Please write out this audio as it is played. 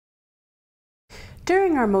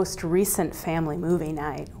During our most recent family movie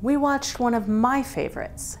night, we watched one of my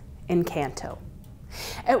favorites, Encanto.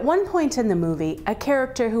 At one point in the movie, a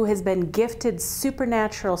character who has been gifted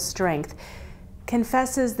supernatural strength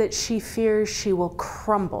confesses that she fears she will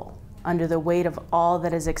crumble under the weight of all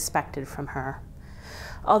that is expected from her.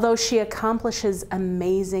 Although she accomplishes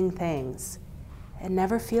amazing things, it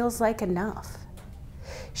never feels like enough.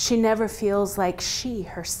 She never feels like she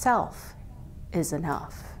herself is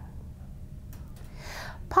enough.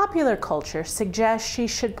 Popular culture suggests she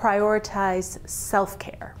should prioritize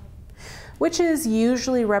self-care, which is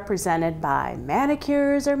usually represented by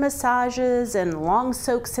manicures or massages and long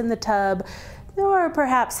soaks in the tub, or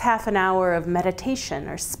perhaps half an hour of meditation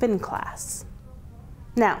or spin class.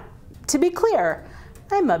 Now, to be clear,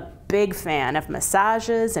 I'm a big fan of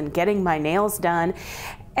massages and getting my nails done,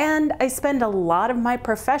 and I spend a lot of my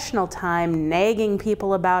professional time nagging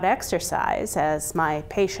people about exercise, as my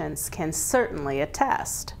patients can certainly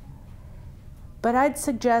attest. But I'd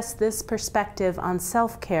suggest this perspective on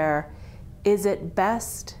self-care is at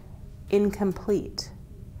best incomplete.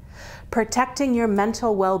 Protecting your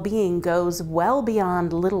mental well-being goes well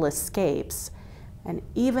beyond little escapes and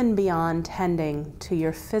even beyond tending to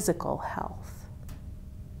your physical health.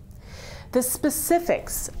 The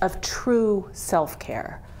specifics of true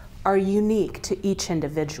self-care are unique to each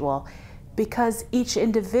individual because each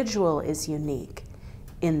individual is unique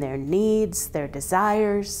in their needs, their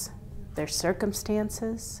desires, their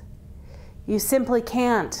circumstances. You simply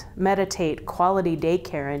can't meditate quality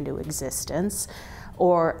daycare into existence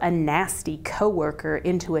or a nasty coworker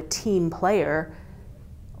into a team player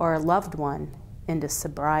or a loved one into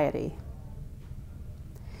sobriety.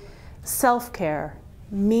 Self-care,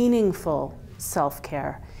 meaningful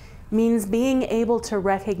self-care, means being able to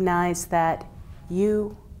recognize that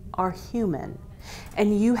you are human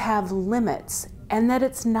and you have limits, and that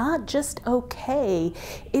it's not just okay,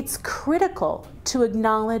 it's critical to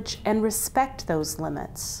acknowledge and respect those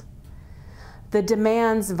limits. The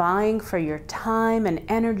demands vying for your time and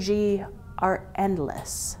energy are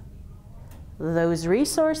endless. Those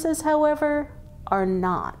resources, however, are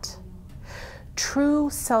not. True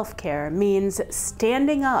self-care means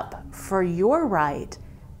standing up for your right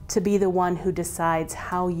to be the one who decides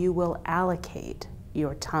how you will allocate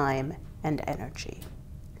your time and energy.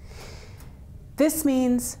 This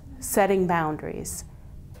means setting boundaries,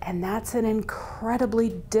 and that's an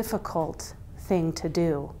incredibly difficult thing to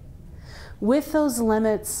do. With those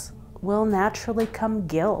limits will naturally come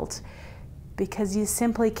guilt, because you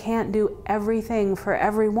simply can't do everything for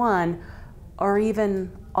everyone, or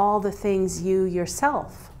even all the things you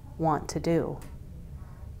yourself want to do.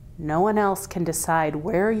 No one else can decide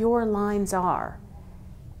where your lines are,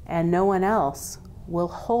 and no one else will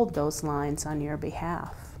hold those lines on your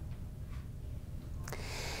behalf.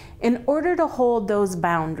 In order to hold those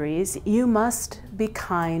boundaries, you must be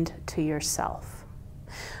kind to yourself.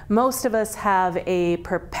 Most of us have a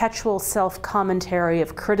perpetual self-commentary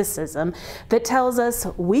of criticism that tells us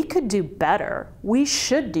we could do better, we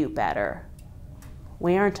should do better.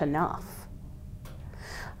 We aren't enough.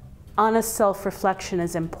 Honest self-reflection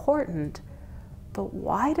is important, but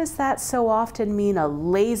why does that so often mean a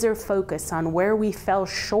laser focus on where we fell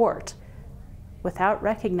short without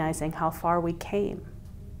recognizing how far we came?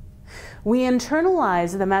 We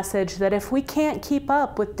internalize the message that if we can't keep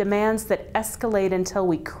up with demands that escalate until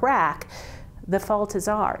we crack, the fault is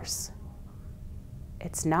ours.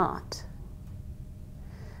 It's not.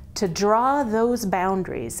 To draw those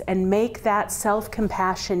boundaries and make that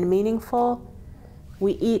self-compassion meaningful,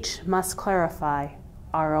 we each must clarify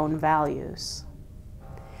our own values.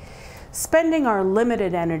 Spending our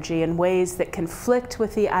limited energy in ways that conflict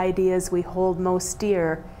with the ideas we hold most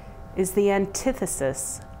dear is the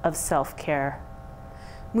antithesis of self-care.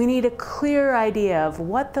 We need a clear idea of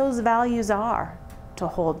what those values are to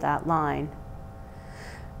hold that line.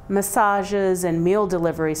 Massages and meal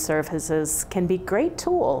delivery services can be great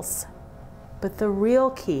tools, but the real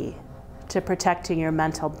key to protecting your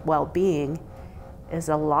mental well-being is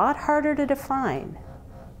a lot harder to define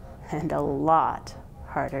and a lot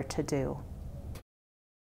harder to do.